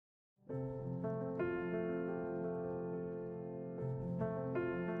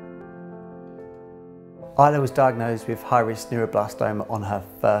Isla was diagnosed with high-risk neuroblastoma on her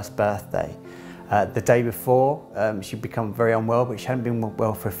first birthday. The day before, she'd become very unwell, but she hadn't been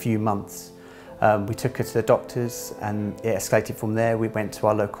well for a few months. We took her to the doctors and it escalated from there. We went to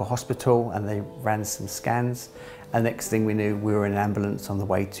our local hospital and they ran some scans. And next thing we knew, we were in an ambulance on the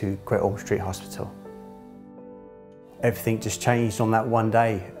way to Great Ormond Street Hospital. Everything just changed on that one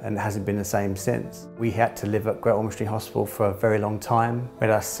day and it hasn't been the same since. We had to live at Great Ormond Street Hospital for a very long time. We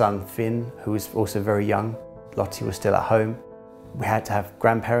had our son Finn, who was also very young. Lottie was still at home. We had to have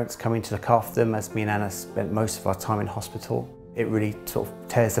grandparents coming to look after them as me and Anna spent most of our time in hospital. It really sort of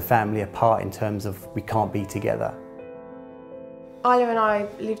tears the family apart in terms of we can't be together. Isla and I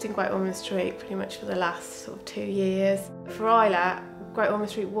lived in Great Ormond Street pretty much for the last 2 years. For Isla, Great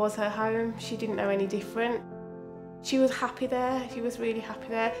Ormond Street was her home. She didn't know any different. She was happy there, she was really happy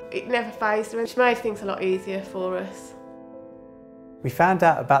there. It never fazed her and she made things a lot easier for us. We found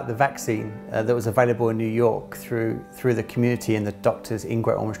out about the vaccine that was available in New York through the community and the doctors in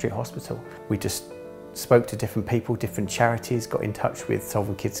Great Ormond Street Hospital. We just spoke to different people, different charities, got in touch with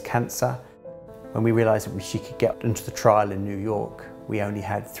Solving Kids Cancer. When we realised that she could get into the trial in New York, we only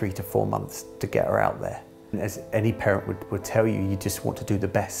had 3 to 4 months to get her out there. And as any parent would tell you, you just want to do the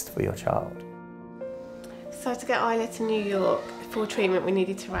best for your child. So to get Isla to New York for treatment, we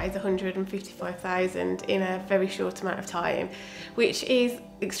needed to raise $155,000 in a very short amount of time, which is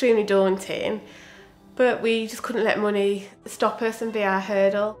extremely daunting, but we just couldn't let money stop us and be our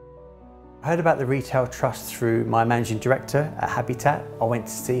hurdle. I heard about the Retail Trust through my managing director at Habitat. I went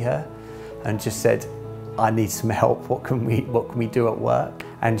to see her and just said, I need some help, what can we do at work?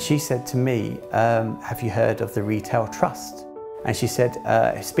 And she said to me, have you heard of the Retail Trust? And she said,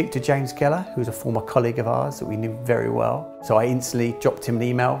 speak to James Geller, who's a former colleague of ours that we knew very well. So I instantly dropped him an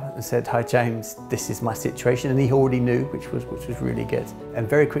email and said, hi James, this is my situation. And he already knew, which was really good. And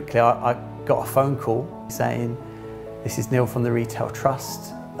very quickly I got a phone call saying, this is Neil from the Retail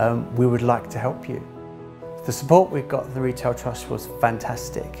Trust. We would like to help you. The support we got from the Retail Trust was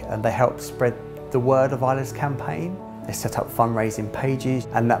fantastic and they helped spread the word of Isla's campaign. They set up fundraising pages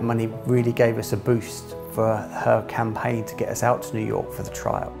and that money really gave us a boost for her campaign to get us out to New York for the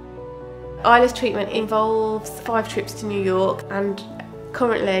trial. Isla's treatment involves 5 trips to New York and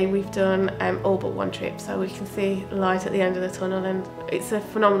currently we've done all but 1 trip, so we can see light at the end of the tunnel and it's a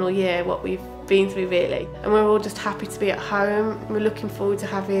phenomenal year what we've been through really. And we're all just happy to be at home. We're looking forward to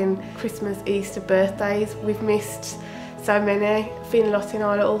having Christmas, Easter, birthdays. We've missed so many. Finn, Lottie and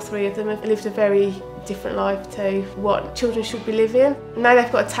Isla, all 3 of them have lived a very different life to what children should be living. Now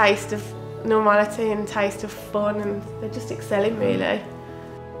they've got a taste of normality and taste of fun and they're just excelling really.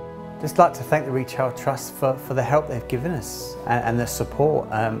 Just like to thank the Retail Trust for the help they've given us and the support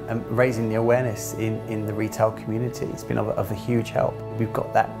and raising the awareness in the retail community. It's been of a huge help. We've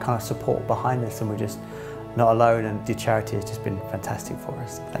got that kind of support behind us and we're just not alone, and the charity has just been fantastic for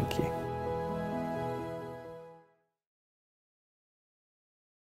us. Thank you.